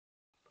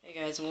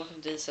Hey guys, and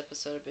welcome to this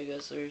episode of Big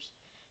Hustlers.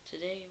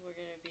 Today we're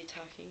going to be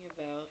talking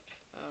about,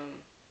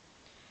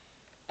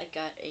 I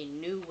got a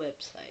new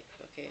website,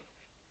 okay?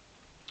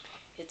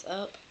 It's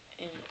up,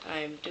 and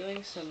I'm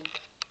doing some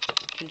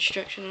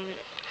construction on it.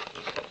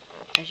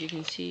 As you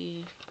can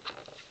see,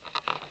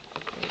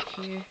 right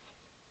here,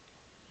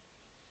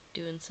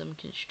 doing some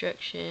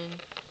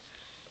construction.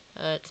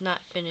 It's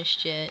not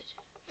finished yet,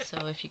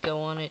 so if you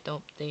go on it,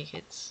 don't think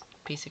it's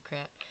a piece of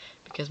crap,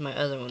 because my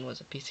other one was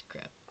a piece of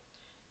crap.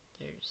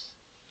 There's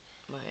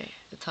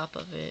the top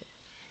of it.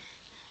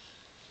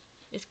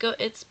 It's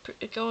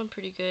going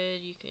pretty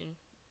good. You can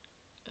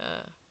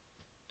the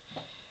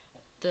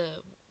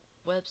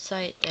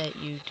website that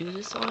you do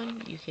this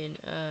on, you can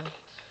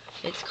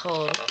it's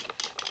called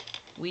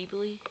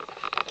Weebly.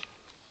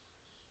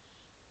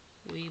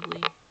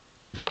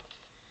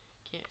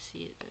 Can't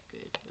see it that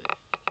good, but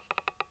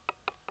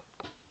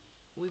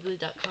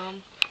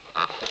Weebly.com.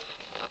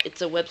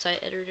 It's a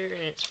website editor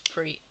and it's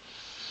free.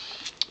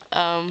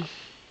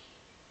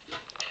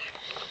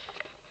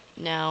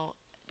 Now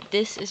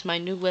this is my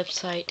new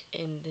website,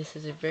 and this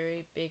is a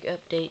very big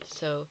update,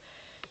 so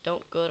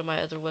don't go to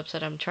my other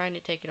website. I'm trying to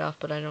take it off,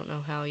 but I don't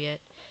know how yet.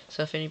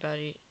 So if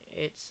anybody,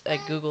 it's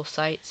at Google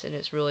Sites, and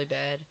it's really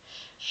bad.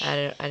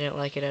 I didn't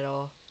like it at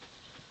all.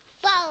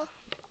 Wow.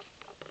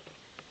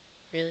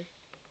 Really?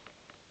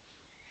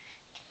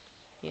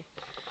 Yeah.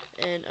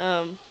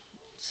 And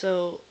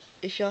so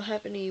if y'all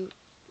have any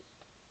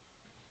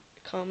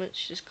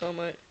comments, just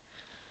comment.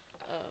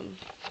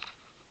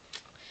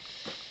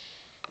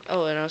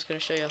 Oh, and I was gonna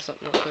show y'all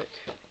something real quick.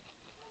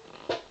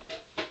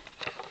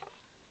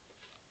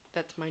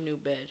 That's my new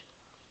bed.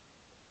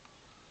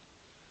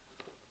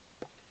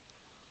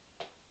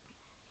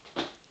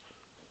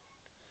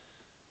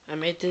 I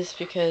made this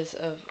because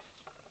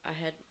I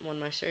had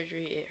my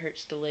surgery. It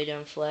hurts to lay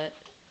down flat,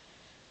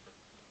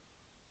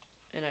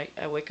 and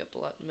I wake up a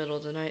lot in the middle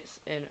of the night,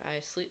 and I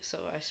sleep,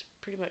 so I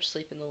pretty much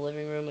sleep in the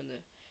living room in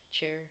the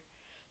chair.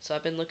 So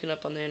I've been looking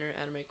up on the internet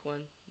how to make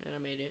one, and I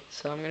made it.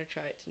 So I'm gonna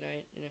try it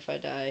tonight, and if I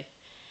die,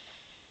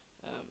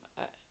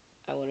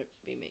 I wouldn't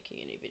be making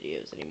any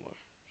videos anymore.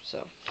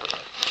 So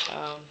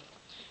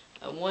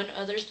one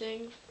other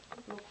thing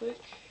real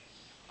quick,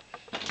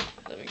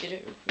 let me get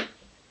it real quick.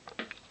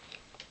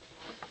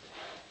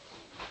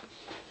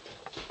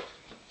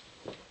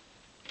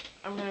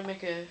 I'm gonna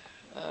make a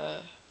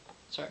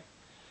sorry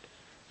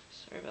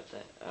about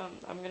that.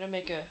 I'm gonna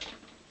make a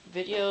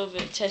video of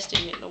it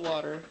testing it in the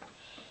water,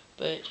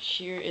 but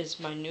here is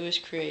my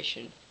newest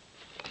creation.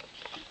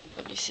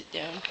 Let me sit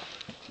down.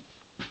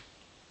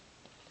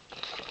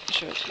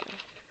 Show it to you.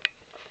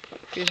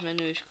 Here's my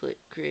newest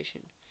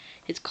creation.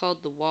 It's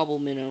called the Wobble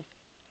Minnow.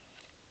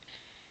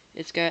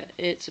 It's about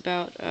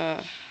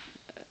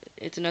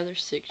it's another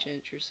 6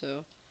 inch or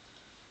so.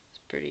 It's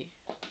pretty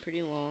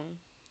long.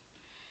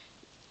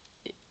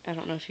 I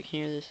don't know if you can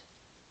hear this.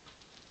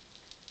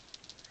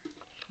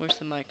 Where's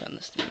the mic on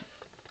this thing?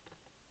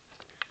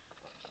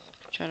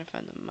 I'm trying to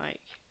find the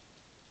mic.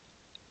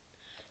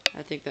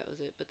 I think that was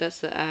it, but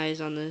that's the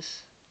eyes on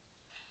this.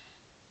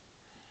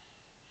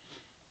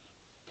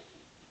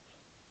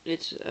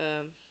 It's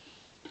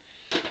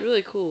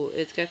really cool.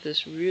 It's got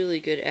this really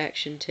good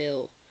action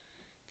tail.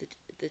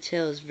 The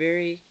tail is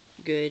very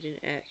good in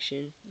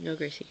action. No,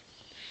 Gracie.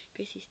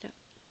 Gracie, stop.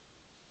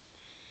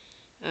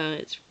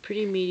 It's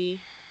pretty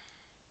meaty.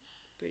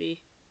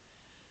 Pretty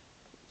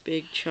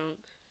big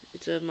chunk.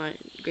 It's my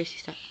Gracie,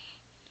 stop.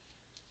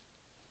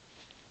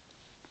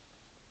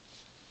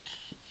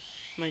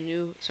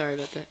 Sorry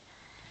about that.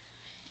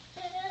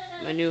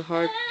 My new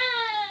hard.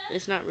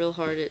 It's not real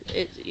hard.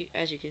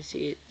 As you can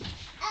see,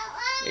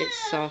 it's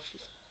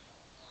soft.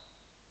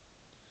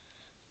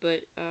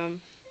 But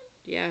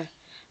yeah,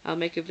 I'll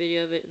make a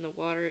video of it in the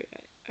water.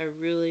 I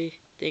really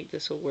think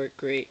this will work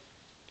great,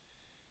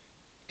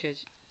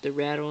 because the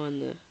rattle in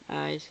the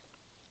eyes,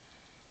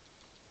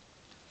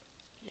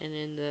 and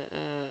then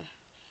the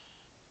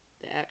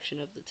action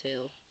of the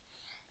tail.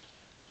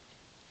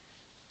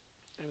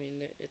 I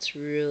mean, it's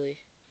really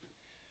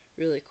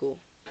cool.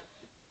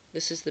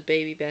 This is the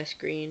baby bass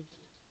green,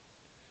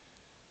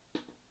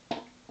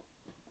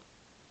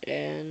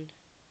 and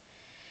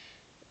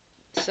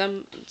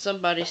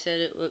somebody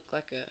said it looked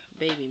like a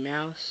baby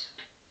mouse,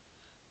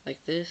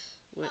 like this,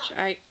 which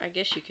I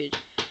guess you could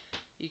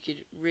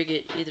rig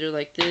it either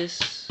like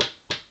this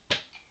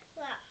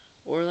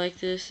or like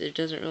this. It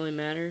doesn't really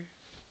matter.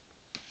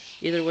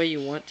 Either way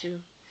you want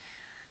to.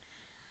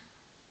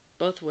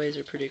 Both ways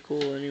are pretty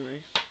cool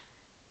anyway.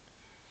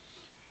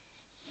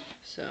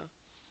 So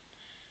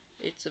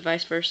it's a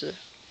vice versa.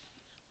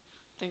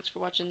 Thanks for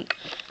watching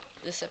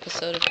this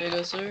episode of Big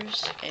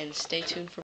Hustlers, and stay tuned for